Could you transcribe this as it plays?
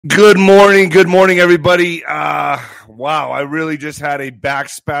Good morning, everybody. Wow, I really just had a back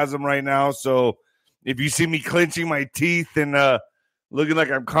spasm right now. So if you see me clenching my teeth and looking like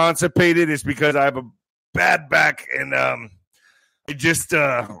I'm constipated, it's because I have a bad back and it just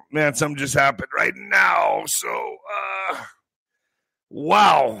something just happened right now. So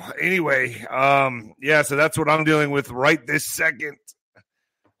wow. Anyway, so that's what I'm dealing with right this second.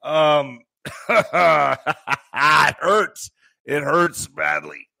 It hurts. It hurts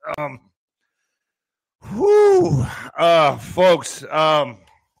badly. Folks,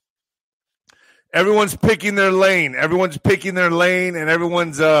 everyone's picking their lane. Everyone's picking their lane and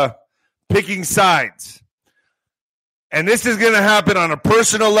everyone's picking sides. And this is going to happen on a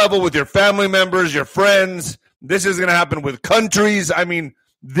personal level with your family members, your friends. This is going to happen with countries. I mean,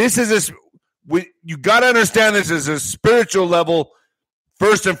 you got to understand this is a spiritual level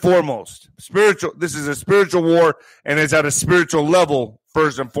first and foremost. This is a spiritual war, and it's at a spiritual level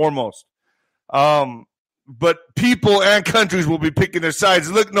first and foremost. But people and countries will be picking their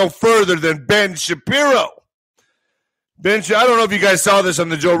sides. Look no further than Ben Shapiro. I don't know if you guys saw this on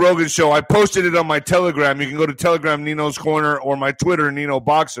the Joe Rogan show. I posted it on my Telegram. You can go to Telegram, Nino's Corner, or my Twitter, Nino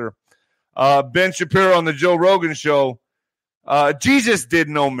Boxer. Ben Shapiro on the Joe Rogan show. Jesus did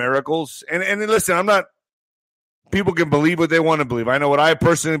no miracles. And listen, people can believe what they want to believe. I know what I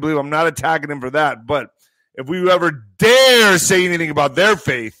personally believe. I'm not attacking him for that. But if we ever dare say anything about their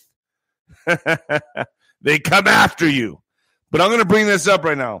faith, they come after you. But I'm going to bring this up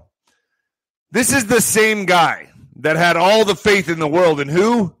right now. This is the same guy that had all the faith in the world. And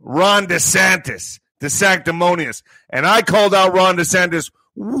who? Ron DeSantis, the sanctimonious. And I called out Ron DeSantis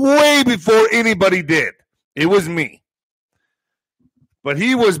way before anybody did. It was me. But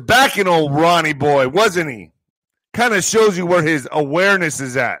he was backing old Ronnie boy, wasn't he? Kind of shows you where his awareness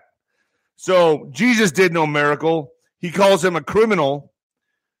is at. So Jesus did no miracle. He calls him a criminal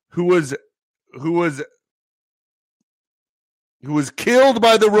who was killed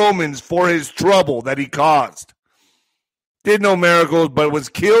by the Romans for his trouble that he caused. Did no miracles, but was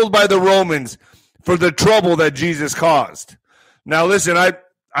killed by the Romans for the trouble that Jesus caused. Now, listen,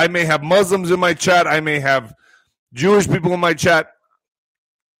 I may have Muslims in my chat. I may have Jewish people in my chat.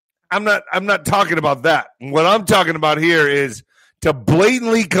 I'm not talking about that. What I'm talking about here is to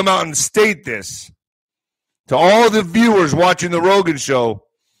blatantly come out and state this to all the viewers watching the Rogan show.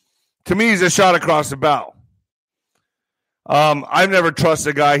 To me, he's a shot across the bow. I've never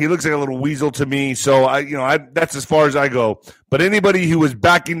trusted a guy. He looks like a little weasel to me. So that's as far as I go. But anybody who was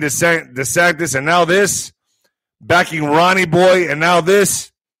backing DeSantis and now this, backing Ronnie Boy and now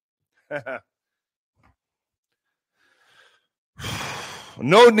this,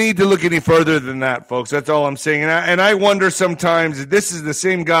 no need to look any further than that, folks. That's all I'm saying. And I wonder sometimes if this is the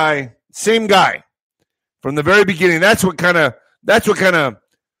same guy from the very beginning. That's what kind of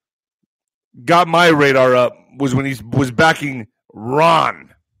got my radar up was when he was backing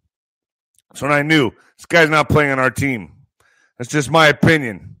Ron. That's when I knew this guy's not playing on our team. That's just my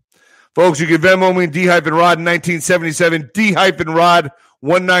opinion. Folks, you can Venmo me D-Rod 1977, D-Rod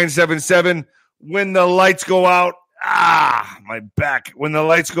 1977. When the lights go out, my back. When the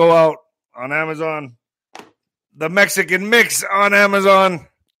lights go out on Amazon, the Mexican Mix on Amazon.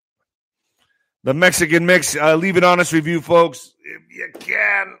 The Mexican Mix. Leave an honest review, folks, if you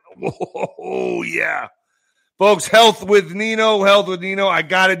can. Oh, yeah. Folks, Health with Nino. I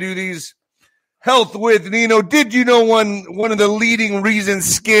got to do these. Health with Nino. Did you know one of the leading reasons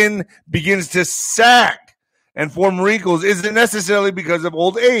skin begins to sag and form wrinkles isn't necessarily because of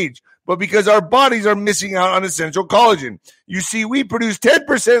old age, but because our bodies are missing out on essential collagen. You see, we produce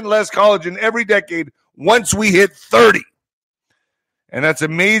 10% less collagen every decade once we hit 30. And that's a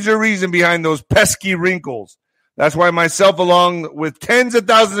major reason behind those pesky wrinkles. That's why myself, along with tens of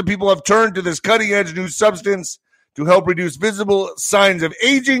thousands of people, have turned to this cutting-edge new substance to help reduce visible signs of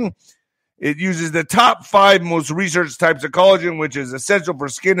aging. It uses the top 5 most researched types of collagen, which is essential for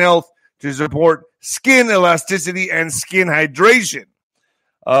skin health to support skin elasticity and skin hydration.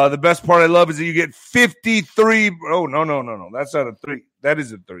 The best part I love is that you get 53. Oh, no. That's not a 3. That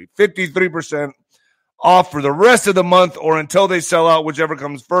is a 3. 53% off for the rest of the month or until they sell out, whichever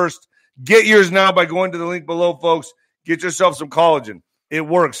comes first. Get yours now by going to the link below, folks. Get yourself some collagen. It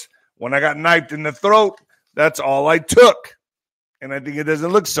works. When I got knifed in the throat, that's all I took. And I think it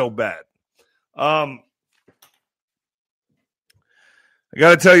doesn't look so bad. I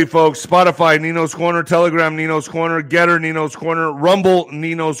got to tell you, folks, Spotify, Nino's Corner, Telegram, Nino's Corner, Getter, Nino's Corner, Rumble,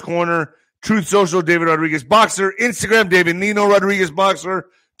 Nino's Corner, Truth Social, David Rodriguez Boxer, Instagram, David Nino Rodriguez Boxer,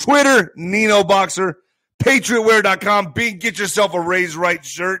 Twitter, Nino Boxer, PatriotWear.com. Get yourself a Raised Right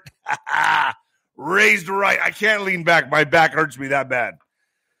shirt. Raised Right. I can't lean back. My back hurts me that bad.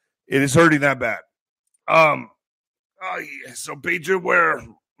 It is hurting that bad. Oh, yeah. So Patriot Wear.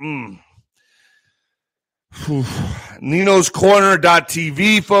 Nino's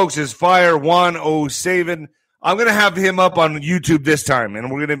Corner.tv, folks, is Fire 107. I'm gonna have him up on YouTube this time, and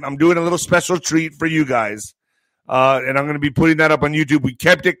I'm doing a little special treat for you guys, and I'm gonna be putting that up on YouTube. We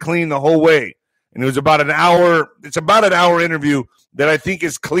kept it clean the whole way, and it was about an hour. It's about an hour interview that I think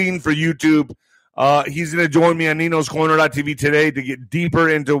is clean for YouTube. He's gonna join me on Nino's Corner.tv today to get deeper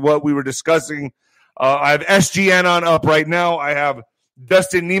into what we were discussing. I have SGN on up right now. I have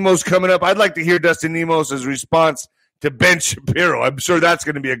Dustin Nemos coming up. I'd like to hear Dustin Nemos' response to Ben Shapiro. I'm sure that's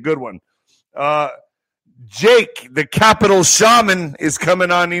going to be a good one. Jake, the Capital Shaman, is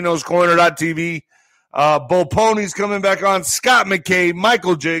coming on Nino's Corner.tv. Bull Pony's coming back on. Scott McKay,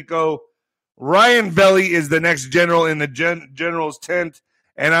 Michael Jaco. Ryan Velli is the next general in the general's tent.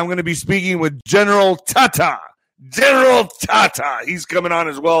 And I'm going to be speaking with General Tata. General Tata. He's coming on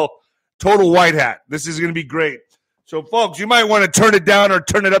as well. Total white hat. This is going to be great. So, folks, you might want to turn it down or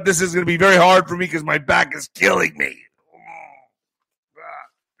turn it up. This is going to be very hard for me because my back is killing me.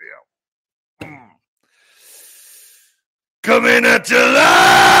 Coming at you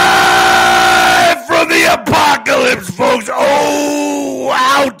live from the apocalypse, folks. Oh,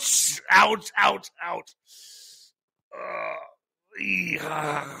 ouch, ouch, ouch, ouch.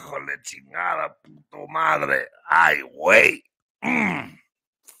 Hijo de chingada, puto madre. Ay, wait.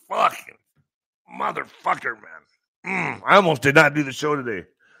 Fucking motherfucker, man. I almost did not do the show today.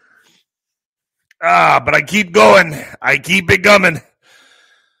 But I keep going. I keep it coming.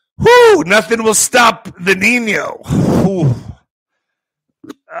 Whoo! Nothing will stop the Nino. Whew.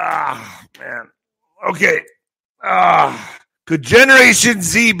 Man. Okay. Could Generation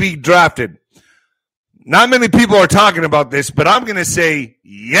Z be drafted? Not many people are talking about this, but I'm going to say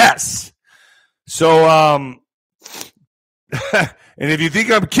yes. So, and if you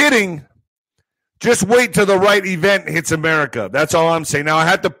think I'm kidding, just wait till the right event hits America. That's all I'm saying. Now, I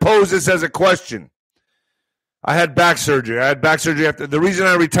had to pose this as a question. I had back surgery. After the reason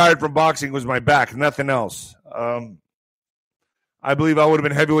I retired from boxing was my back, nothing else. I believe I would have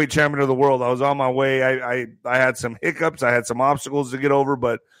been heavyweight champion of the world. I was on my way. I had some hiccups. I had some obstacles to get over,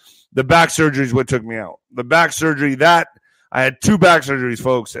 but the back surgery is what took me out. The back surgery, I had 2 back surgeries,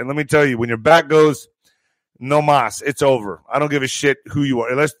 folks. And let me tell you, when your back goes, no mas, it's over. I don't give a shit who you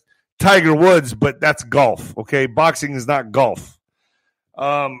are. Unless Tiger Woods, but that's golf, okay? Boxing is not golf.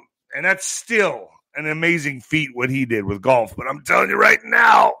 And that's still an amazing feat what he did with golf. But I'm telling you right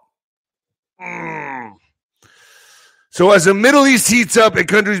now. So as the Middle East heats up and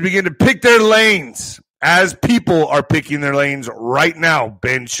countries begin to pick their lanes, as people are picking their lanes right now,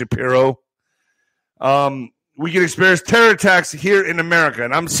 Ben Shapiro, we can experience terror attacks here in America.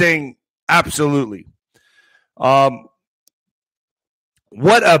 And I'm saying absolutely. What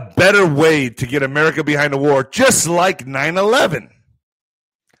a better way to get America behind a war, just like 9/11.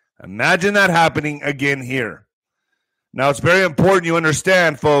 Imagine that happening again here. Now, it's very important you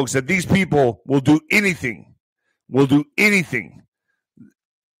understand, folks, that these people will do anything,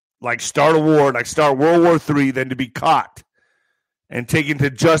 like start a war, like start World War III, than to be caught and taken to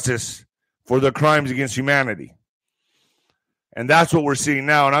justice for their crimes against humanity. And that's what we're seeing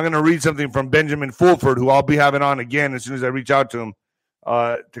now. And I'm going to read something from Benjamin Fulford, who I'll be having on again as soon as I reach out to him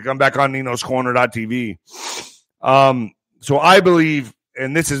to come back on Nino's Corner.tv. So I believe,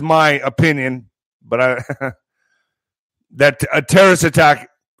 and this is my opinion, but that a terrorist attack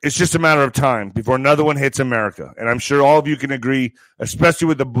is just a matter of time before another one hits America. And I'm sure all of you can agree, especially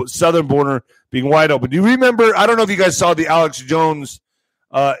with the southern border being wide open. Do you remember, I don't know if you guys saw the Alex Jones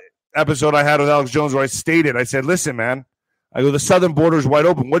episode I had with Alex Jones where I said, listen, man, I go, the southern border is wide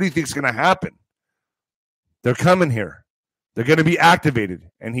open. What do you think is going to happen? They're coming here. They're going to be activated.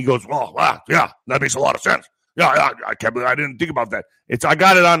 And he goes, well, wow, yeah, that makes a lot of sense. Yeah, I can't believe I didn't think about that. I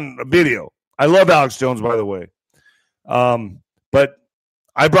got it on a video. I love Alex Jones, by the way. But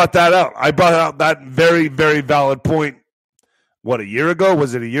I brought that out. I brought out that very, very valid point. What, a year ago?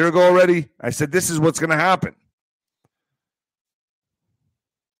 Was it a year ago already? I said, this is what's going to happen.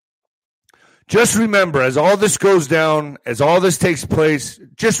 Just remember, as all this goes down, as all this takes place,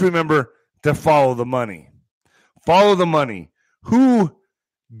 just remember to follow the money. Follow the money. Who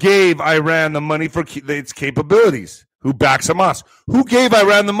gave Iran the money for its capabilities? Who backs Hamas? Who gave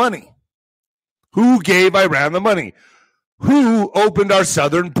Iran the money? Who gave Iran the money? Who opened our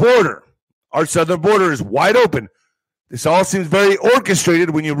southern border? Our southern border is wide open. This all seems very orchestrated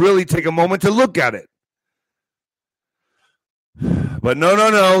when you really take a moment to look at it. But no.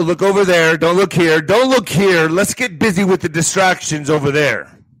 Look over there. Don't look here. Don't look here. Let's get busy with the distractions over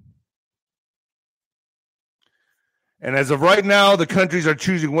there. And as of right now, the countries are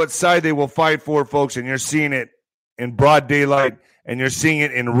choosing what side they will fight for, folks, and you're seeing it in broad daylight, and you're seeing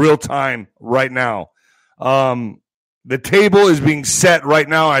it in real time right now. The table is being set right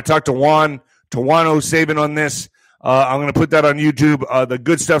now. I talked to Juan O'Savin on this. I'm going to put that on YouTube. The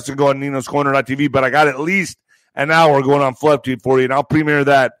good stuff's going to go on Nino'sCorner.tv, but I got at least an hour going on FlubTube for you, and I'll premiere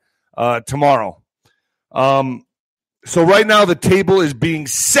that tomorrow. So right now, the table is being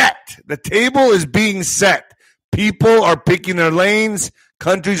set. The table is being set. People are picking their lanes.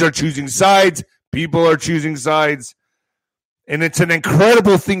 Countries are choosing sides. People are choosing sides. And it's an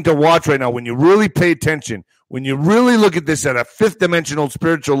incredible thing to watch right now when you really pay attention. When you really look at this at a fifth dimensional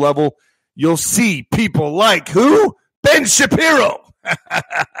spiritual level, you'll see people like who? Ben Shapiro.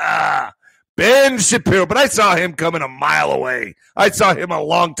 Ben Shapiro. But I saw him coming a mile away. I saw him a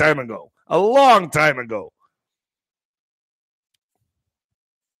long time ago. A long time ago.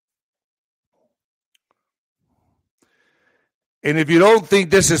 And if you don't think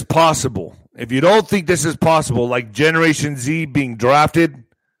this is possible, like Generation Z being drafted,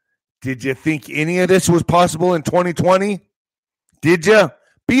 did you think any of this was possible in 2020? Did you?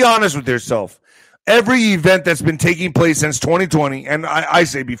 Be honest with yourself. Every event that's been taking place since 2020, and I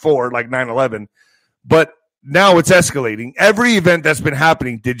say before, like 9/11, but now it's escalating. Every event that's been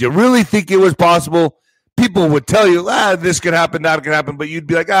happening, did you really think it was possible? People would tell you, this could happen, that could happen, but you'd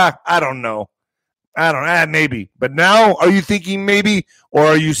be like, I don't know. Maybe. But now, are you thinking maybe, or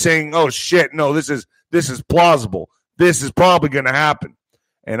are you saying, oh shit, no, this is plausible. This is probably going to happen.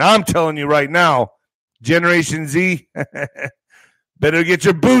 And I'm telling you right now, Generation Z, better get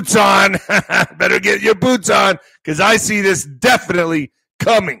your boots on. Better get your boots on, because I see this definitely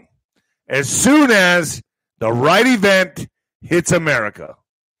coming as soon as the right event hits America.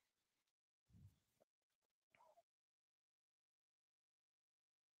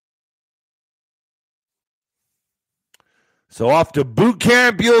 So off to boot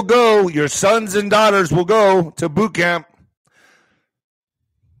camp you'll go. Your sons and daughters will go to boot camp.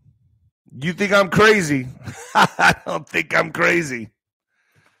 You think I'm crazy? I don't think I'm crazy.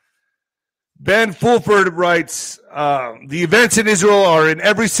 Ben Fulford writes, the events in Israel are in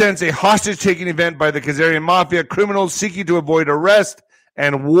every sense a hostage-taking event by the Khazarian mafia, criminals seeking to avoid arrest,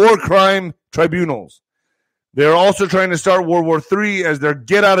 and war crime tribunals. They're also trying to start World War III as their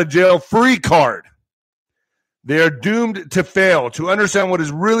get-out-of-jail-free card. They are doomed to fail. To understand what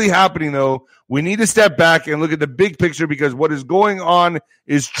is really happening, though, we need to step back and look at the big picture, because what is going on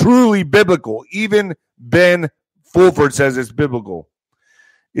is truly biblical. Even Ben Fulford says it's biblical.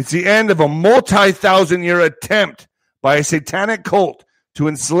 It's the end of a multi-thousand-year attempt by a satanic cult to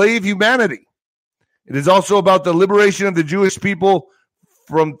enslave humanity. It is also about the liberation of the Jewish people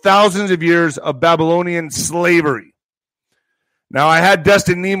from thousands of years of Babylonian slavery. Now, I had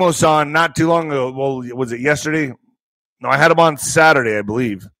Dustin Nemos on not too long ago. Well, was it yesterday? No, I had him on Saturday, I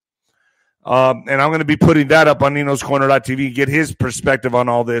believe. And I'm going to be putting that up on Nino'sCorner.tv, get his perspective on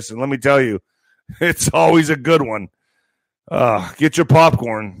all this. And let me tell you, it's always a good one. Get your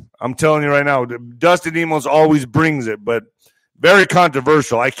popcorn. I'm telling you right now, Dustin Nemos always brings it, but very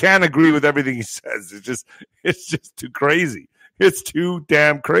controversial. I can't agree with everything he says. It's just too crazy. It's too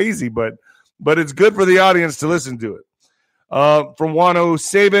damn crazy, but it's good for the audience to listen to it. From Juan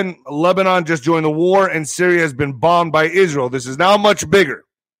O'Savin, Lebanon just joined the war and Syria has been bombed by Israel. This is now much bigger.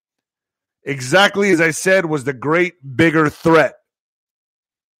 Exactly as I said was the great bigger threat.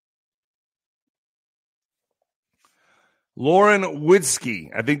 Lauren Witzke,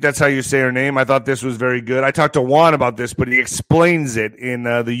 I think that's how you say her name. I thought this was very good. I talked to Juan about this, but he explains it in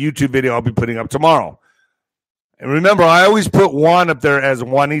the YouTube video I'll be putting up tomorrow. And remember, I always put Juan up there as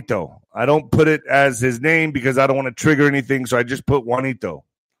Juanito. I don't put it as his name because I don't want to trigger anything, so I just put Juanito.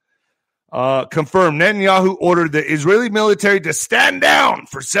 Confirmed, Netanyahu ordered the Israeli military to stand down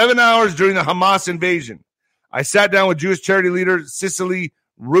for 7 hours during the Hamas invasion. I sat down with Jewish charity leader Cicely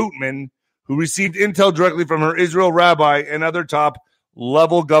Rootman, who received intel directly from her Israel rabbi and other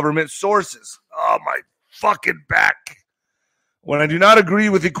top-level government sources. Oh, my fucking back. When I do not agree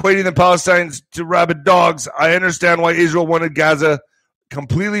with equating the Palestinians to rabid dogs, I understand why Israel wanted Gaza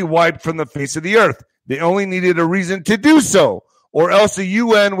completely wiped from the face of the earth. They only needed a reason to do so, or else the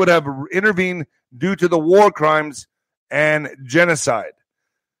UN would have intervened due to the war crimes and genocide.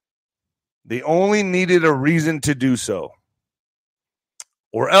 They only needed a reason to do so,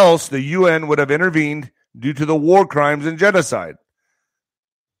 or else the UN would have intervened due to the war crimes and genocide.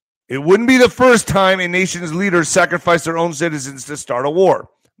 It wouldn't be the first time a nation's leaders sacrifice their own citizens to start a war.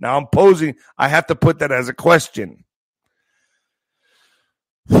 Now I'm posing, I have to put that as a question.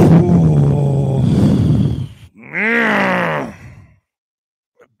 My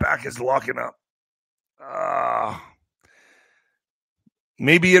back is locking up.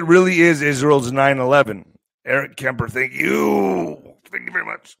 Maybe it really is Israel's 9/11. Eric Kemper, thank you. Thank you very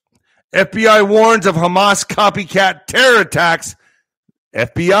much. FBI warns of Hamas copycat terror attacks.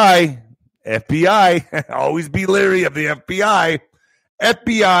 FBI, always be leery of the FBI.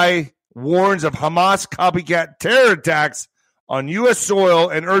 FBI warns of Hamas copycat terror attacks on U.S. soil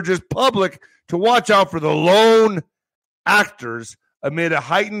and urges public to watch out for the lone actors amid a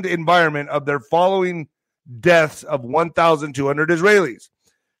heightened environment of their following deaths of 1,200 Israelis.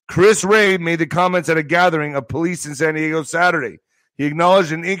 Chris Wray made the comments at a gathering of police in San Diego Saturday. He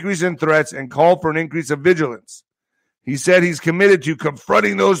acknowledged an increase in threats and called for an increase of vigilance. He said he's committed to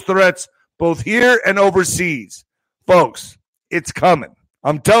confronting those threats both here and overseas. Folks, it's coming.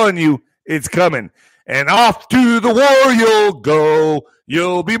 I'm telling you, it's coming. And off to the war you'll go.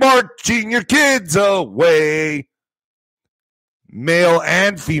 You'll be marching your kids away. Male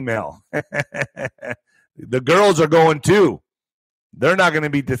and female. The girls are going too. They're not going to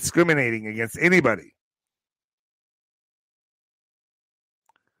be discriminating against anybody.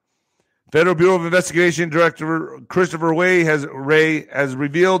 Federal Bureau of Investigation Director Christopher Wray has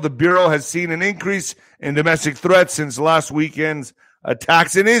revealed the Bureau has seen an increase in domestic threats since last weekend's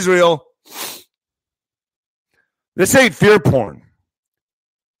attacks in Israel. This ain't fear porn.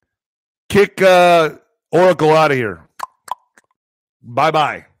 Kick Oracle out of here.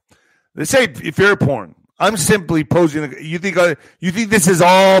 Bye-bye. This ain't fear porn. I'm simply posing. You think this has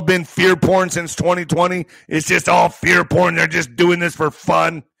all been fear porn since 2020? It's just all fear porn. They're just doing this for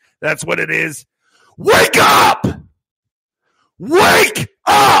fun. That's what it is. Wake up! Wake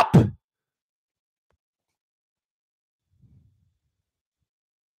up!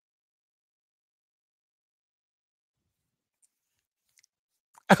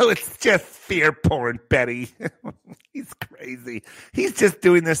 Oh, it's just fear porn, Betty. He's crazy. He's just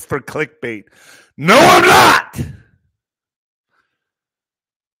doing this for clickbait. No, I'm not!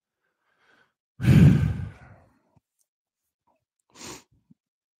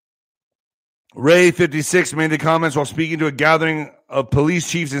 Ray, 56, made the comments while speaking to a gathering of police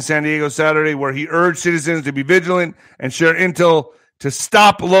chiefs in San Diego Saturday, where he urged citizens to be vigilant and share intel to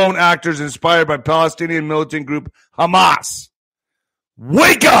stop lone actors inspired by Palestinian militant group Hamas.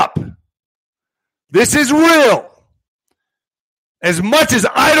 Wake up! This is real. As much as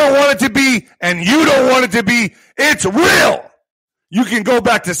I don't want it to be and you don't want it to be, it's real. You can go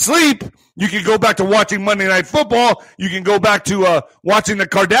back to sleep. You can go back to watching Monday Night Football. You can go back to watching the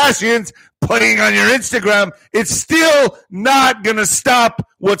Kardashians playing on your Instagram. It's still not going to stop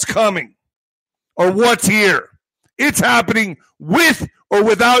what's coming or what's here. It's happening with or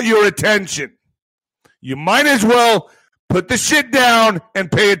without your attention. You might as well put the shit down and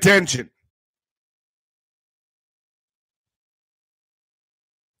pay attention.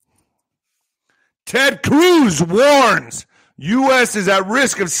 Ted Cruz warns U.S. is at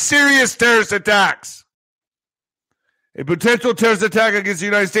risk of serious terrorist attacks. A potential terrorist attack against the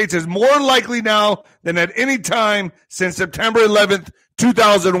United States is more likely now than at any time since September 11th,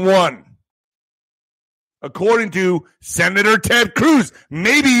 2001. According to Senator Ted Cruz.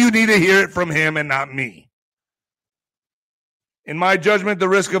 Maybe you need to hear it from him and not me. In my judgment, the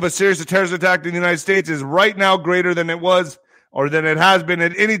risk of a serious terrorist attack in the United States is right now greater than it was or than it has been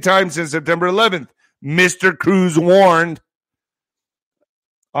at any time since September 11th. Mr. Cruz warned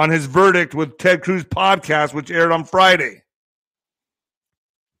on his verdict with Ted Cruz podcast, which aired on Friday.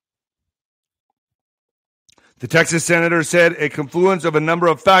 The Texas senator said a confluence of a number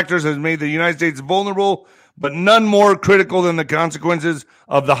of factors has made the United States vulnerable, but none more critical than the consequences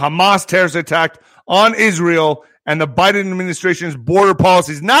of the Hamas terrorist attack on Israel and the Biden administration's border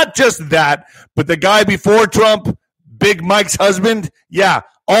policies. Not just that, but the guy before Trump, Big Mike's husband, yeah,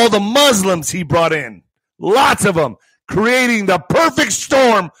 all the Muslims he brought in, lots of them, creating the perfect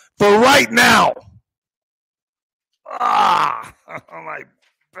storm for right now. My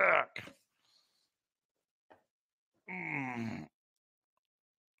back.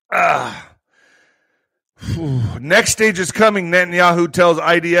 Next stage is coming, Netanyahu tells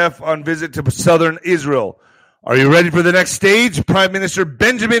IDF on visit to southern Israel. Are you ready for the next stage? Prime Minister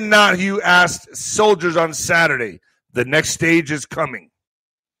Benjamin Netanyahu asked soldiers on Saturday. The next stage is coming.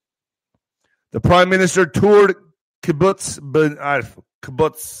 The Prime Minister toured kibbutz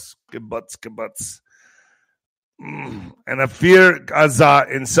and Afir Gaza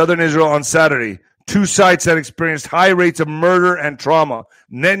in southern Israel on Saturday, two sites that experienced high rates of murder and trauma.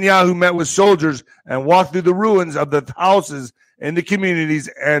 Netanyahu met with soldiers and walked through the ruins of the houses in the communities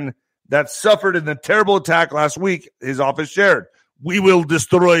and that suffered in the terrible attack last week, his office shared. We will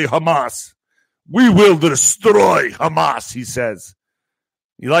destroy Hamas. We will destroy Hamas, he says.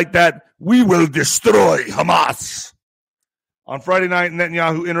 You like that? We will destroy Hamas. On Friday night,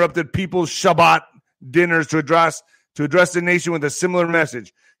 Netanyahu interrupted people's Shabbat dinners to address the nation with a similar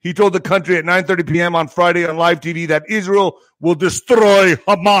message. He told the country at 9:30 p.m. on Friday on live TV that Israel will destroy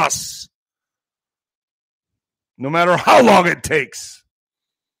Hamas, no matter how long it takes.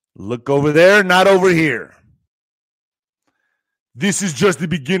 Look over there, not over here. This is just the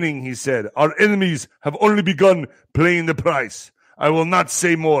beginning, he said. Our enemies have only begun paying the price. I will not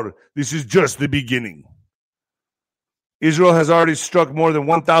say more. This is just the beginning. Israel has already struck more than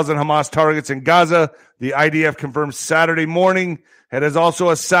 1,000 Hamas targets in Gaza. The IDF confirmed Saturday morning. It has also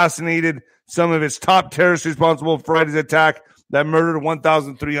assassinated some of its top terrorists responsible for Friday's attack that murdered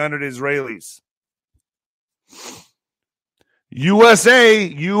 1,300 Israelis.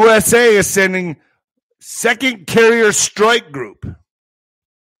 USA is sending second carrier strike group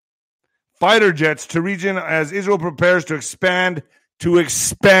fighter jets to region as Israel prepares to expand.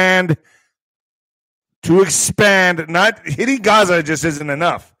 Not hitting Gaza just isn't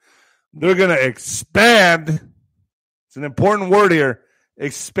enough. They're going to expand. It's an important word here.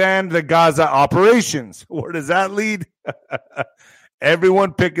 Expand the Gaza operations. Where does that lead?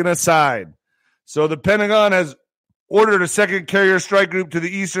 Everyone picking a side. So the Pentagon has ordered a second carrier strike group to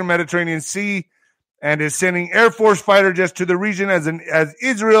the eastern Mediterranean Sea and is sending Air Force fighter jets to the region as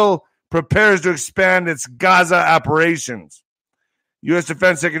Israel prepares to expand its Gaza operations. U.S.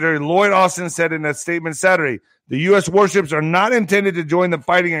 Defense Secretary Lloyd Austin said in a statement Saturday, the U.S. warships are not intended to join the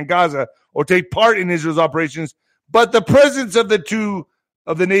fighting in Gaza or take part in Israel's operations, but the presence of the two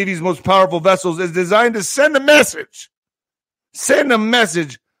of the Navy's most powerful vessels is designed to send a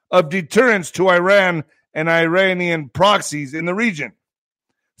message of deterrence to Iran and Iranian proxies in the region,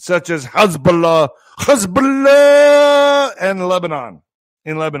 such as Hezbollah and Lebanon.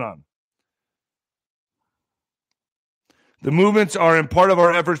 The movements are in part of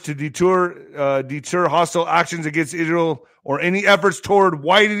our efforts to deter hostile actions against Israel or any efforts toward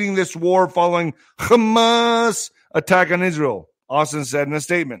widening this war following Hamas attack on Israel, Austin said in a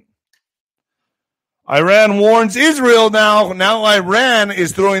statement. Iran warns Israel now. Now Iran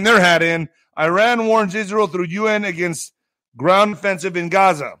is throwing their hat in. Iran warns Israel through UN against ground offensive in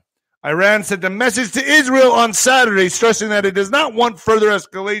Gaza. Iran sent a message to Israel on Saturday stressing that it does not want further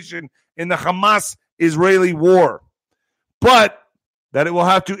escalation in the Hamas-Israeli war, but that it will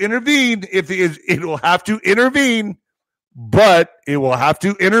have to intervene if it will have to intervene, but it will have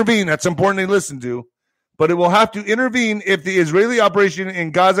to intervene. That's important to listen to. But it will have to intervene if the Israeli operation in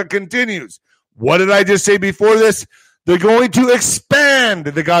Gaza continues. What did I just say before this? They're going to expand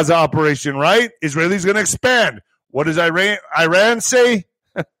the Gaza operation, right? Israelis going to expand. What does Iran say?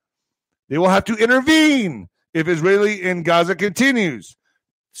 They will have to intervene if Israeli in Gaza continues.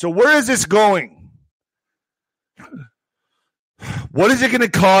 So where is this going? What is it going to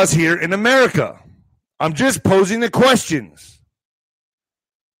cause here in America? I'm just posing the questions.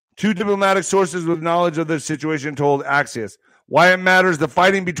 Two diplomatic sources with knowledge of the situation told Axios why it matters. The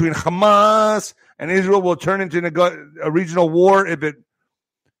fighting between Hamas and Israel will turn into a regional war if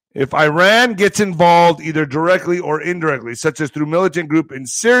Iran gets involved either directly or indirectly, such as through militant group in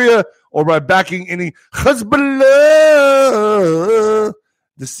Syria or by backing any Hezbollah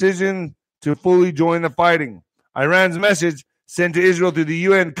decision to fully join the fighting. Iran's message sent to Israel through the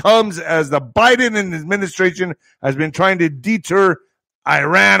UN comes as the Biden administration has been trying to deter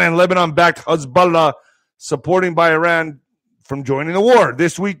Iran and Lebanon-backed Hezbollah, supporting by Iran, from joining the war.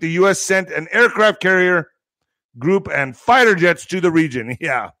 This week, the U.S. sent an aircraft carrier group and fighter jets to the region.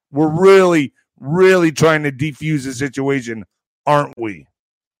 Yeah, we're really, really trying to defuse the situation, aren't we?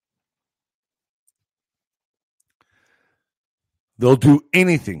 They'll do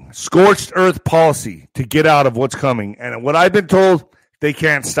anything, scorched earth policy, to get out of what's coming. And what I've been told, they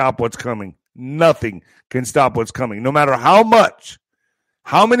can't stop what's coming. Nothing can stop what's coming. No matter how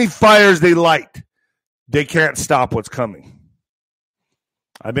many fires they light, they can't stop what's coming.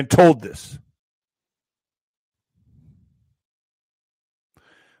 I've been told this.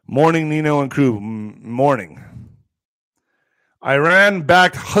 Morning, Nino and crew. Morning.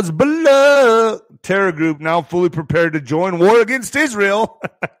 Iran-backed Hezbollah terror group now fully prepared to join war against Israel.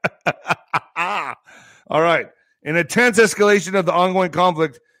 All right. In a tense escalation of the ongoing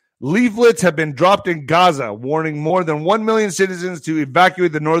conflict, leaflets have been dropped in Gaza, warning more than 1 million citizens to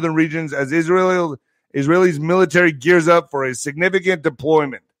evacuate the northern regions as Israel's military gears up for a significant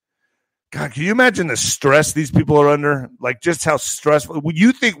deployment. God, can you imagine the stress these people are under? Like, just how stressful.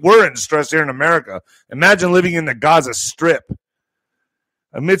 You think we're in stress here in America. Imagine living in the Gaza Strip.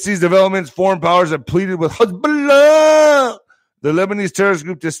 Amidst these developments, foreign powers have pleaded with Hezbollah, the Lebanese terrorist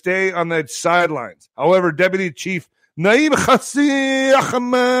group, to stay on the sidelines. However, Deputy Chief Naim Khassi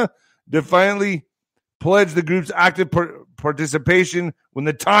Ahmed defiantly pledged the group's active participation when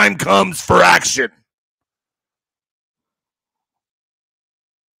the time comes for action.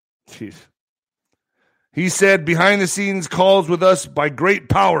 Jeez. He said, behind the scenes calls with us by great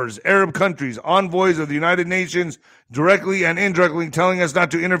powers, Arab countries, envoys of the United Nations, directly and indirectly telling us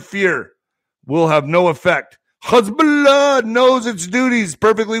not to interfere, will have no effect. Hezbollah knows its duties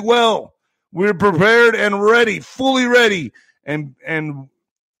perfectly well. We're prepared and ready, fully ready, and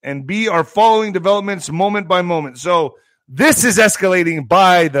B are following developments moment by moment. So this is escalating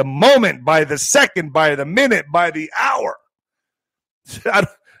by the moment, by the second, by the minute, by the hour.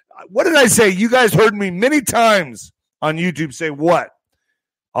 What did I say? You guys heard me many times on YouTube say what?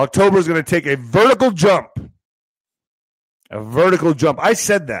 October is going to take a vertical jump. A vertical jump. I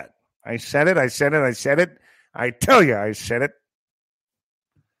said that. I said it. I tell you, I said it.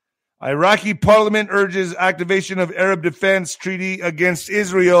 Iraqi parliament urges activation of Arab Defense Treaty against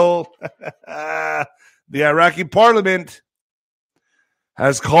Israel. The Iraqi parliament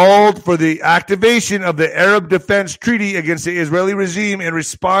has called for the activation of the Arab Defense Treaty against the Israeli regime in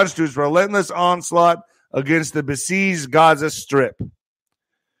response to its relentless onslaught against the besieged Gaza Strip.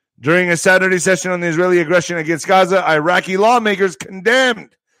 During a Saturday session on the Israeli aggression against Gaza, Iraqi lawmakers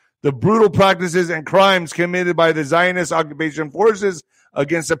condemned the brutal practices and crimes committed by the Zionist occupation forces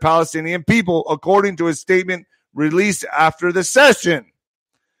against the Palestinian people, according to a statement released after the session.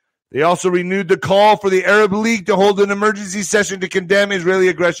 They also renewed the call for the Arab League to hold an emergency session to condemn Israeli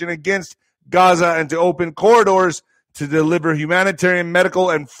aggression against Gaza and to open corridors to deliver humanitarian, medical,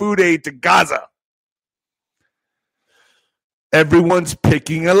 and food aid to Gaza. Everyone's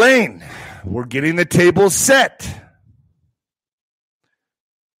picking a lane. We're getting the table set.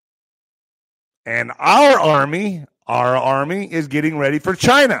 And our army is getting ready for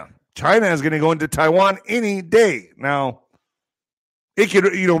China. China is going to go into Taiwan any day. Now, it could,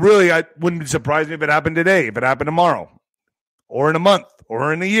 really, I wouldn't surprise me if it happened today, if it happened tomorrow, or in a month,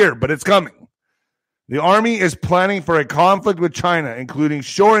 or in a year, but it's coming. The army is planning for a conflict with China, including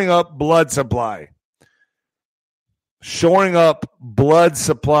shoring up blood supply. Shoring up blood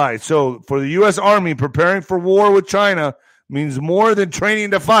supply. So for the U.S. Army, preparing for war with China means more than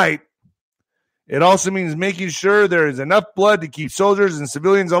training to fight. It also means making sure there is enough blood to keep soldiers and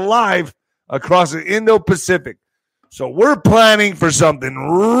civilians alive across the Indo-Pacific. So we're planning for something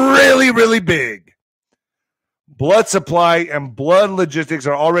really, really big. Blood supply and blood logistics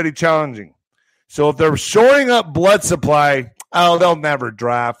are already challenging. So if they're shoring up blood supply, they'll never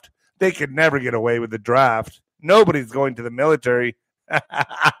draft. They could never get away with the draft. Nobody's going to the military.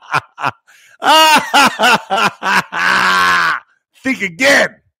 Think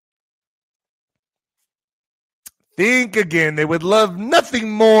again. Think again. They would love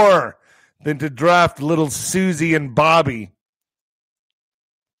nothing more than to draft little Susie and Bobby.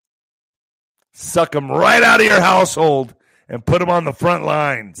 Suck them right out of your household and put them on the front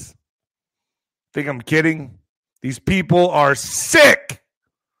lines. Think I'm kidding? These people are sick.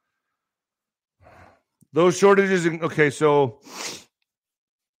 Those shortages, so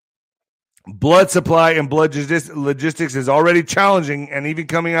blood supply and blood logistics is already challenging, and even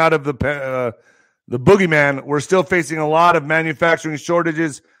coming out of the boogeyman, we're still facing a lot of manufacturing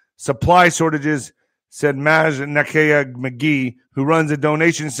shortages, supply shortages, said Maj Nakaya McGee, who runs a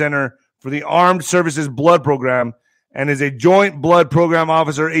donation center for the Armed Services Blood Program and is a Joint Blood Program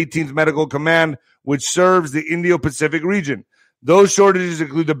Officer, 18th Medical Command, which serves the Indo-Pacific region. Those shortages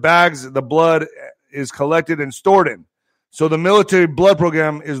include the bags the blood is collected and stored in. So the military blood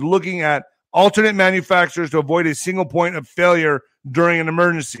program is looking at alternate manufacturers to avoid a single point of failure during an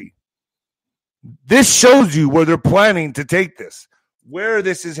emergency. This shows you where they're planning to take this, where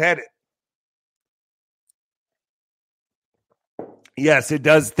this is headed. Yes, it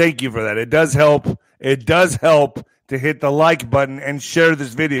does. Thank you for that. It does help. It does help to hit the like button and share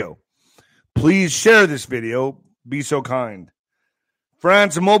this video. Please share this video. Be so kind.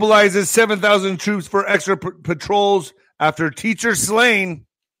 France mobilizes 7,000 troops for extra patrols after teacher slain.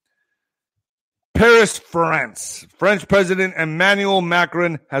 Paris, France. French President Emmanuel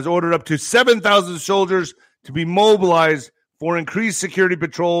Macron has ordered up to 7,000 soldiers to be mobilized for increased security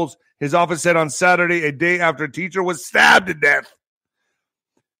patrols. His office said on Saturday, a day after a teacher was stabbed to death.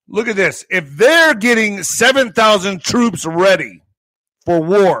 Look at this. If they're getting 7,000 troops ready for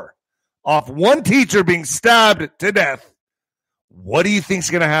war off one teacher being stabbed to death, what do you think is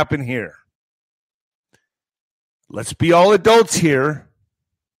going to happen here? Let's be all adults here.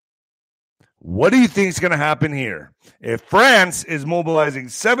 What do you think is going to happen here? If France is mobilizing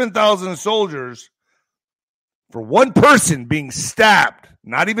 7,000 soldiers for one person being stabbed,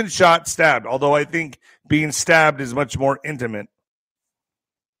 not even shot, stabbed, although I think being stabbed is much more intimate.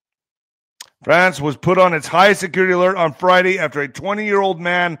 France was put on its highest security alert on Friday after a 20-year-old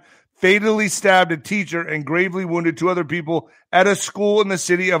man fatally stabbed a teacher and gravely wounded 2 other people at a school in the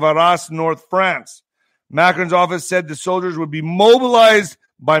city of Arras, North France. Macron's office said the soldiers would be mobilized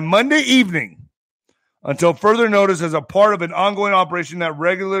by Monday evening until further notice as a part of an ongoing operation that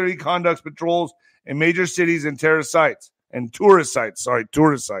regularly conducts patrols in major cities and tourist sites. I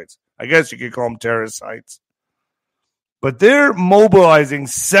guess you could call them terrorist sites. But they're mobilizing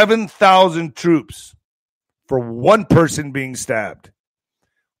 7,000 troops for one person being stabbed.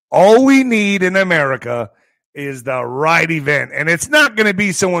 All we need in America is the right event. And it's not going to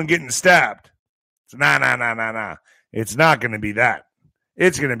be someone getting stabbed. Nah. It's not going to be that.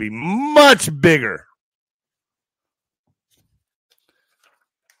 It's going to be much bigger.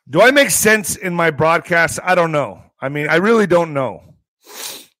 Do I make sense in my broadcast? I don't know. I mean, I really don't know.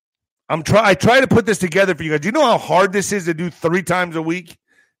 I try to put this together for you guys. Do you know how hard this is to do 3 times a week?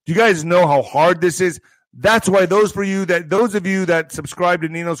 Do you guys know how hard this is? That's why those of you that subscribe to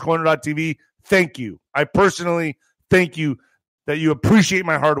Nino'sCorner.tv, thank you. I personally thank you that you appreciate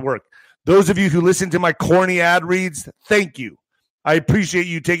my hard work. Those of you who listen to my corny ad reads, thank you. I appreciate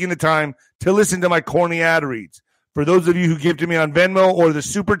you taking the time to listen to my corny ad reads. For those of you who give to me on Venmo or the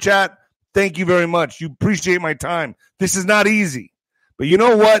Super Chat, thank you very much. You appreciate my time. This is not easy. But you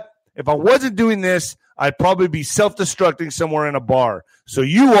know what? If I wasn't doing this, I'd probably be self-destructing somewhere in a bar. So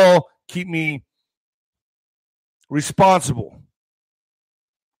you all keep me responsible.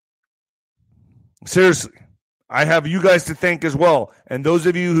 Seriously, I have you guys to thank as well. And those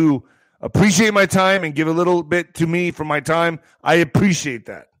of you who appreciate my time and give a little bit to me for my time, I appreciate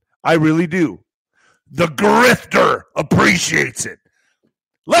that. I really do. The grifter appreciates it.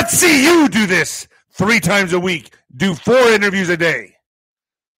 Let's see you do this 3 times a week. Do 4 interviews a day.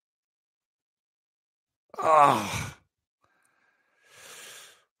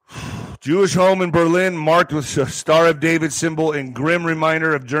 Jewish home in Berlin marked with a Star of David symbol in grim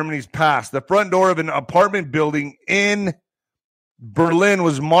reminder of Germany's past. The front door of an apartment building in Berlin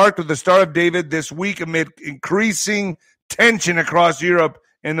was marked with the Star of David this week amid increasing tension across Europe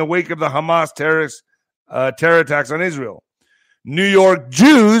in the wake of the Hamas terror attacks on Israel. New York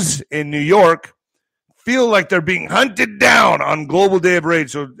Jews in New York feel like they're being hunted down on Global Day of Rage.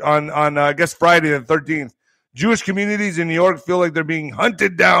 So on I guess Friday the 13th, Jewish communities in New York feel like they're being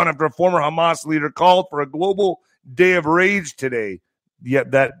hunted down after a former Hamas leader called for a Global Day of Rage today,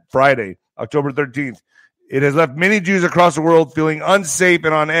 yet that Friday, October 13th. It has left many Jews across the world feeling unsafe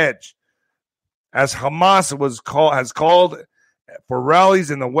and on edge, as Hamas has called for rallies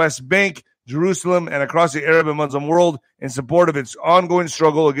in the West Bank, Jerusalem, and across the Arab and Muslim world in support of its ongoing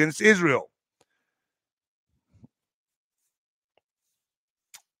struggle against Israel.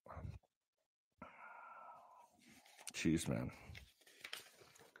 Jeez, man.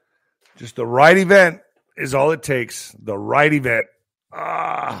 Just the right event is all it takes. The right event.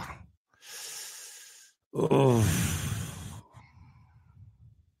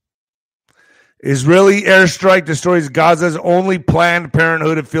 Israeli airstrike destroys Gaza's only Planned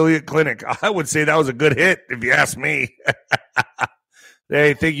Parenthood affiliate clinic. I would say that was a good hit, if you ask me.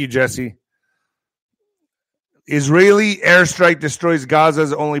 Hey, thank you, Jesse. Israeli airstrike destroys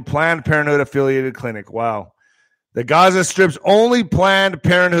Gaza's only Planned Parenthood affiliated clinic. Wow. The Gaza Strip's only Planned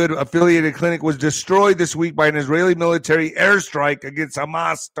Parenthood affiliated clinic was destroyed this week by an Israeli military airstrike against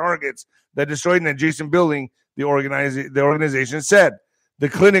Hamas targets that destroyed an adjacent building, the organization said. The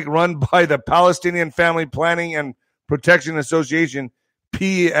clinic, run by the Palestinian Family Planning and Protection Association,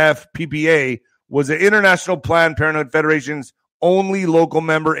 PFPPA, was the International Planned Parenthood Federation's only local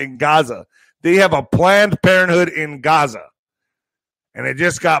member in Gaza. They have a Planned Parenthood in Gaza, and it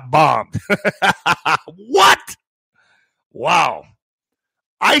just got bombed. What? Wow.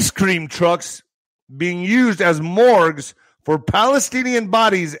 Ice cream trucks being used as morgues for Palestinian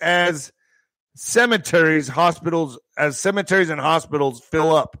bodies as cemeteries and hospitals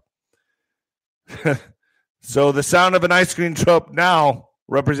fill up. So the sound of an ice cream truck now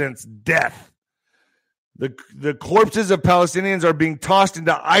represents death. The corpses of Palestinians are being tossed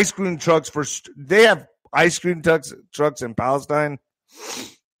into ice cream trucks they have ice cream trucks in Palestine.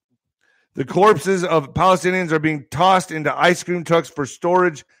 The corpses of Palestinians are being tossed into ice cream trucks for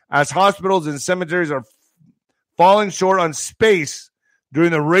storage as hospitals and cemeteries are falling short on space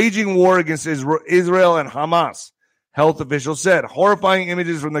during the raging war against Israel and Hamas, health officials said. Horrifying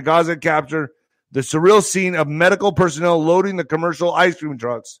images from the Gaza capture the surreal scene of medical personnel loading the commercial ice cream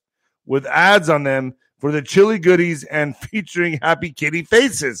trucks with ads on them for the chili goodies and featuring happy kitty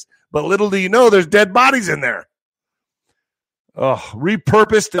faces. But little do you know, there's dead bodies in there.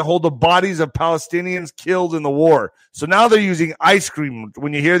 repurposed to hold the bodies of Palestinians killed in the war. So now they're using ice cream.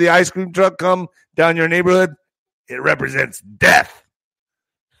 When you hear the ice cream truck come down your neighborhood, it represents death.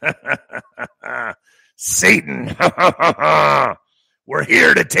 Satan, we're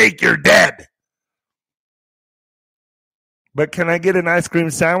here to take your dead. But can I get an ice cream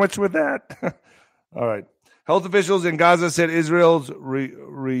sandwich with that? All right. Health officials in Gaza said Israel's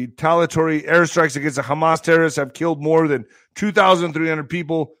retaliatory airstrikes against the Hamas terrorists have killed more than 2,300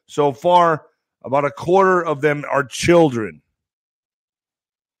 people so far. About a quarter of them are children.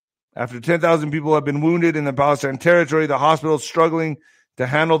 After 10,000 people have been wounded in the Palestinian territory, the hospital is struggling to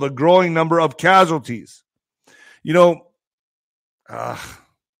handle the growing number of casualties. You know,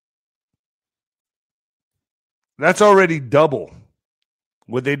 that's already double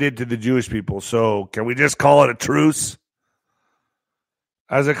what they did to the Jewish people. So can we just call it a truce?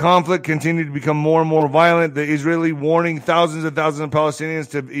 As the conflict continued to become more and more violent, the Israeli warning thousands and thousands of Palestinians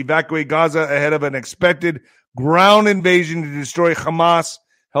to evacuate Gaza ahead of an expected ground invasion to destroy Hamas.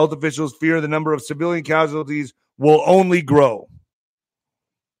 Health officials fear the number of civilian casualties will only grow.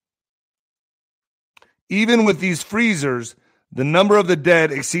 Even with these freezers, the number of the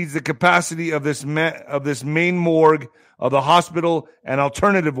dead exceeds the capacity of this main morgue of the hospital and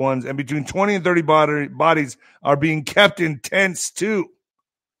alternative ones, and between 20 and 30 bodies are being kept in tents too.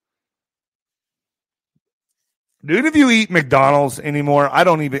 Dude, if you eat McDonald's anymore, I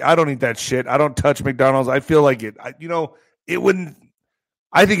don't eat that shit. I don't touch McDonald's. I feel like it wouldn't.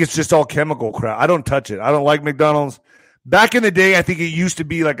 I think it's just all chemical crap. I don't touch it. I don't like McDonald's. Back in the day, I think it used to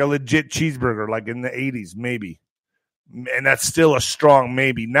be like a legit cheeseburger, like in the 80s, maybe. And that's still a strong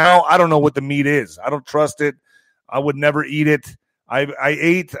maybe. Now, I don't know what the meat is. I don't trust it. I would never eat it. I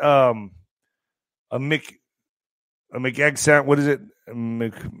ate a McEgg sandwich. What is it?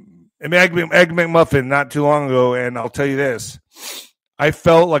 Egg McMuffin not too long ago, and I'll tell you this. I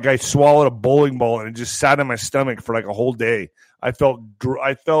felt like I swallowed a bowling ball and it just sat in my stomach for like a whole day. I felt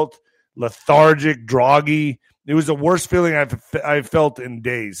lethargic, groggy. It was the worst feeling I've felt in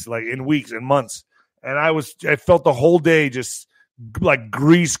days, like in weeks and months. And I felt the whole day just like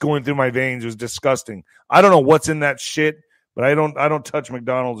grease going through my veins. It was disgusting. I don't know what's in that shit, but I don't touch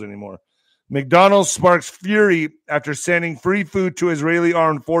McDonald's anymore. McDonald's sparks fury after sending free food to Israeli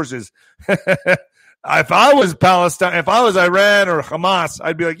armed forces. If I was Palestine, if I was Iran or Hamas,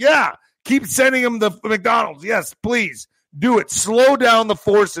 I'd be like, yeah, keep sending them the McDonald's. Yes, please do it. Slow down the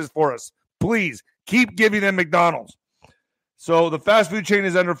forces for us. Please keep giving them McDonald's. So the fast food chain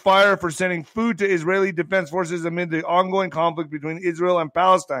is under fire for sending food to Israeli defense forces amid the ongoing conflict between Israel and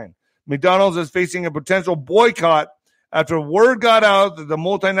Palestine. McDonald's is facing a potential boycott after word got out that the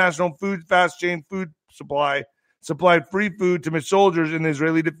multinational food fast chain food supplied free food to soldiers in the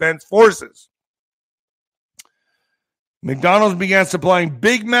Israeli defense forces. McDonald's began supplying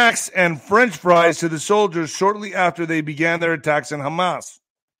Big Macs and French fries to the soldiers shortly after they began their attacks on Hamas.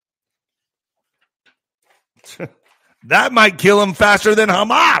 That might kill them faster than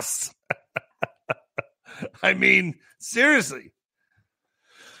Hamas. I mean, seriously.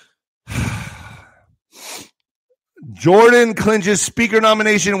 Jordan clinches speaker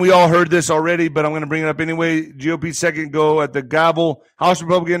nomination. We all heard this already, but I'm going to bring it up anyway. GOP second go at the gavel. House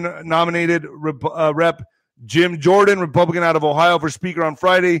Republican nominated Rep. Jim Jordan, Republican out of Ohio, for speaker on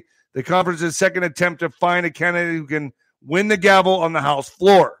Friday. The conference's second attempt to find a candidate who can win the gavel on the House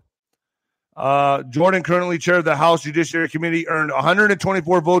floor. Jordan, currently chair of the House Judiciary Committee, earned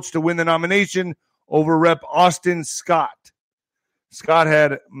 124 votes to win the nomination over Rep. Austin Scott. Scott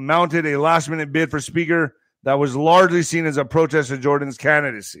had mounted a last-minute bid for speaker that was largely seen as a protest of Jordan's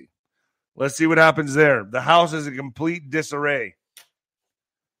candidacy. Let's see what happens there. The House is in complete disarray.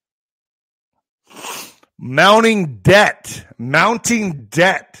 Mounting debt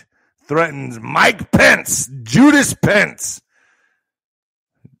threatens Mike Pence, Judas Pence.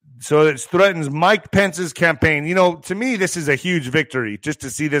 So it threatens Mike Pence's campaign. You know, to me, this is a huge victory just to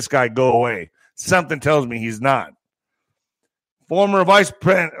see this guy go away. Something tells me he's not. Former Vice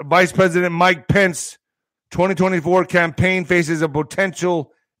President Mike Pence 2024 campaign faces a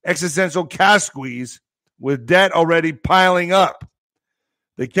potential existential cash squeeze with debt already piling up.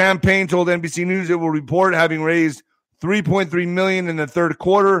 The campaign told NBC News it will report having raised $3.3 million in the third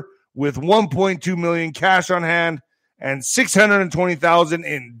quarter, with $1.2 million cash on hand and $620,000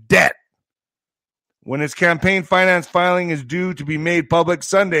 in debt. When his campaign finance filing is due to be made public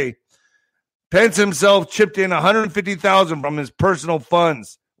Sunday, Pence himself chipped in $150,000 from his personal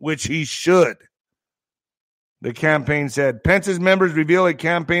funds, which he should. The campaign said Pence's members reveal a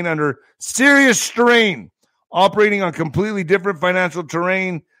campaign under serious strain, operating on completely different financial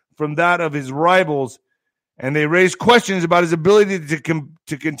terrain from that of his rivals, and they raised questions about his ability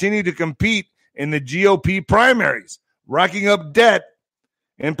to continue to compete in the GOP primaries. Racking up debt,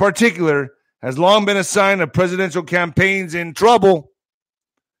 in particular, has long been a sign of presidential campaigns in trouble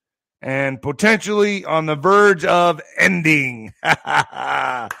and potentially on the verge of ending.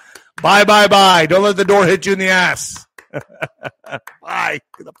 Bye, bye, bye. Don't let the door hit you in the ass. Bye.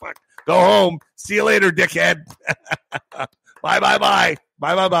 Get the fuck. Go home. See you later, dickhead. Bye, bye, bye.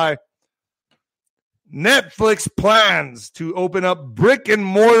 Bye, bye, bye. Netflix plans to open up brick and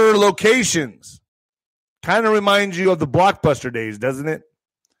mortar locations. Kind of reminds you of the Blockbuster days, doesn't it?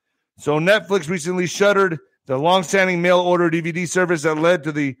 So Netflix recently shuttered the long-standing mail-order DVD service that led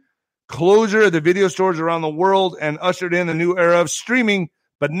to the closure of the video stores around the world and ushered in a new era of streaming.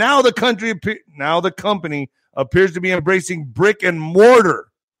 But now the company appears to be embracing brick and mortar.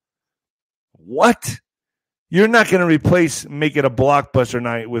 What? You're not going to make it a Blockbuster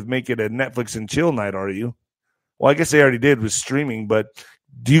night with make it a Netflix and chill night, are you? Well, I guess they already did with streaming, but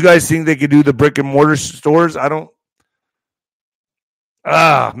do you guys think they could do the brick and mortar stores? I don't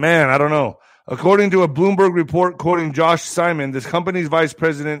know. According to a Bloomberg report quoting Josh Simon, this company's vice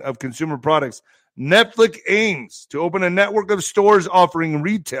president of consumer products, Netflix aims to open a network of stores offering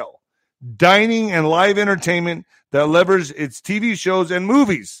retail, dining, and live entertainment that levers its TV shows and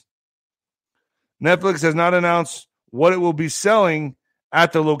movies. Netflix has not announced what it will be selling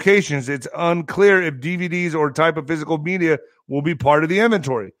at the locations. It's unclear if DVDs or type of physical media will be part of the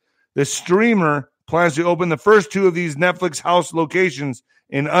inventory. The streamer plans to open the first two of these Netflix house locations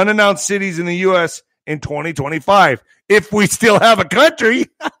in unannounced cities in the U.S. in 2025. If we still have a country.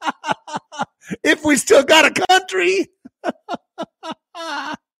 If we still got a country.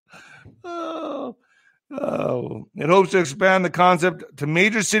 It hopes to expand the concept to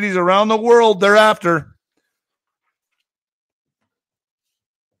major cities around the world thereafter.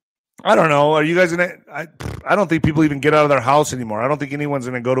 I don't know. Are you guys going to... I don't think people even get out of their house anymore. I don't think anyone's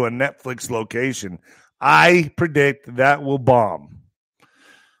going to go to a Netflix location. I predict that will bomb.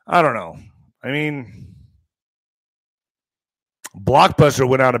 I don't know. I mean, Blockbuster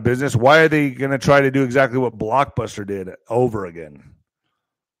went out of business. Why are they going to try to do exactly what Blockbuster did over again?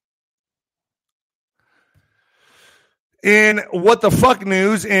 In what the fuck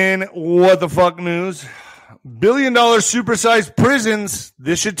news, billion-dollar supersized prisons.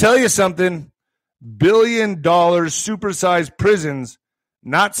 This should tell you something. Billion-dollar supersized prisons,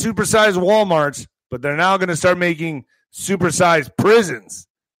 not supersized Walmarts, but they're now going to start making supersized prisons.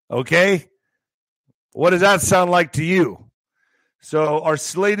 Okay? What does that sound like to you? So are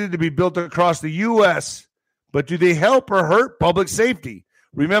slated to be built across the U.S., but do they help or hurt public safety?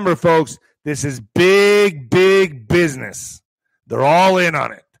 Remember, folks, this is big, big business. They're all in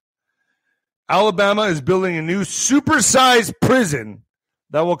on it. Alabama is building a new supersized prison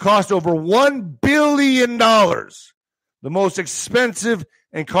that will cost over $1 billion, the most expensive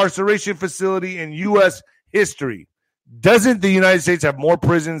incarceration facility in U.S. history. Doesn't the United States have more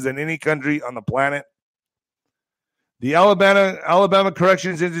prisons than any country on the planet? The Alabama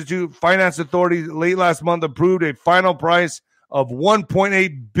Corrections Institute Finance Authority late last month approved a final price of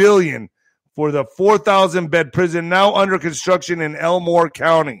 $1.8 billion for the 4,000-bed prison now under construction in Elmore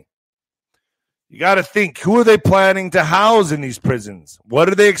County. You got to think, who are they planning to house in these prisons? What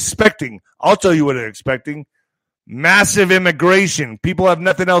are they expecting? I'll tell you what they're expecting. Massive immigration. People have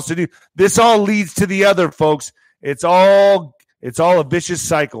nothing else to do. This all leads to the other, folks. It's all a vicious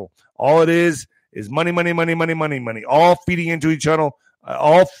cycle. All it is money, money, money, money, money, money. All feeding into each other,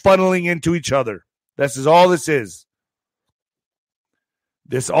 all funneling into each other. This is all this is.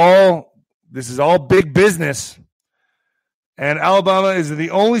 This is all big business. And Alabama is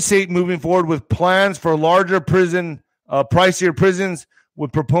the only state moving forward with plans for larger pricier prisons,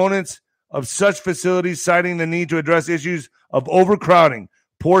 with proponents of such facilities citing the need to address issues of overcrowding,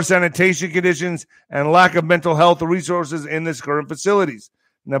 poor sanitation conditions, and lack of mental health resources in its current facilities.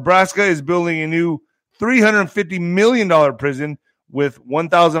 Nebraska is building a new $350 million prison with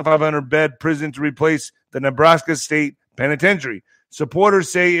 1,500-bed prison to replace the Nebraska State Penitentiary.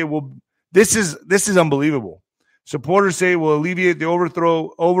 Supporters say it will. This is unbelievable. Supporters say it will alleviate the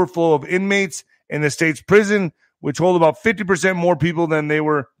overflow of inmates in the state's prison, which hold about 50% more people than they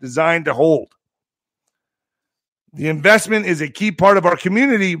were designed to hold. The investment is a key part of our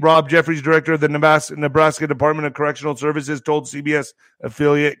community, Rob Jeffries, director of the Nebraska Department of Correctional Services, told CBS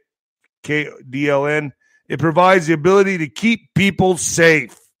affiliate KDLN. It provides the ability to keep people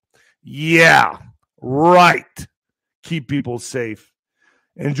safe. Yeah, right. Keep people safe.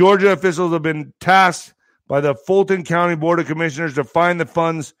 In Georgia, officials have been tasked by the Fulton County Board of Commissioners to find the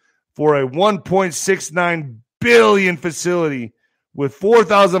funds for a $1.69 billion facility with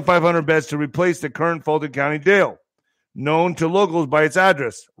 4,500 beds to replace the current Fulton County Jail, known to locals by its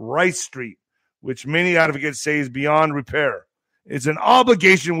address, Rice Street, which many advocates say is beyond repair. It's an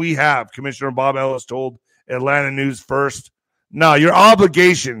obligation we have, Commissioner Bob Ellis told Atlanta News First. No, your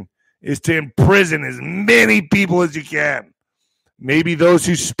obligation is to imprison as many people as you can. Maybe those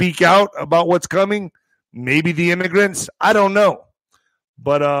who speak out about what's coming, maybe the immigrants, I don't know.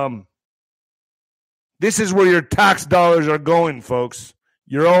 But this is where your tax dollars are going, folks.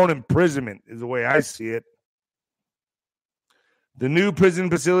 Your own imprisonment is the way I see it. The new prison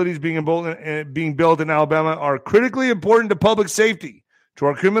facilities being built in Alabama are critically important to public safety, to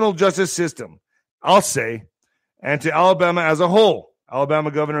our criminal justice system, I'll say, and to Alabama as a whole.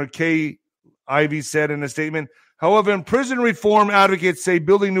 Alabama Governor Kay Ivey said in a statement, however, prison reform advocates say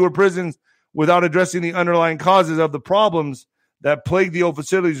building newer prisons without addressing the underlying causes of the problems that plague the old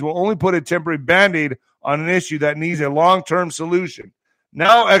facilities will only put a temporary Band-Aid on an issue that needs a long-term solution.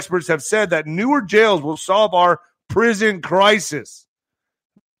 Now experts have said that newer jails will solve our prison crisis.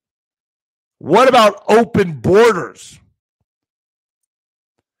 What about open borders?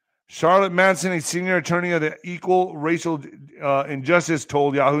 Charlotte Manson, a senior attorney of the Equal Racial Injustice,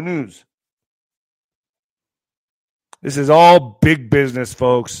 told Yahoo News. This is all big business,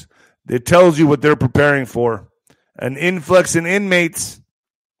 folks. It tells you what they're preparing for. An influx in inmates.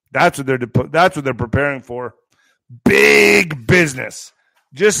 That's what they're preparing for. Big business.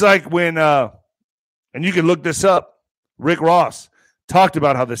 Just like when, and you can look this up, Rick Ross talked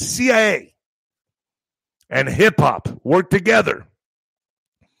about how the CIA and hip hop work together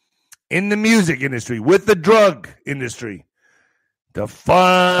in the music industry with the drug industry to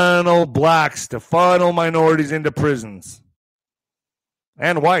funnel blacks, to funnel minorities into prisons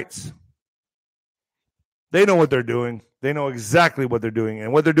and whites. They know what they're doing. They know exactly what they're doing.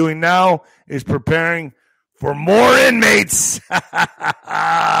 And what they're doing now is preparing for more inmates.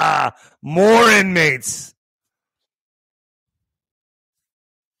 More inmates.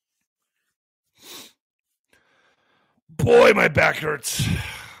 Boy, my back hurts.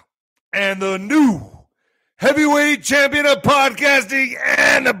 And the new heavyweight champion of podcasting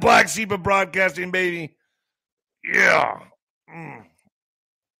and the black sheep of broadcasting, baby. Yeah.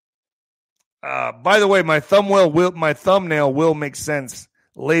 By the way, my thumbnail will make sense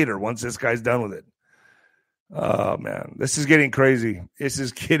later once this guy's done with it. Oh, man. This is getting crazy. This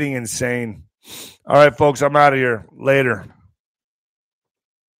is getting insane. All right, folks, I'm out of here. Later.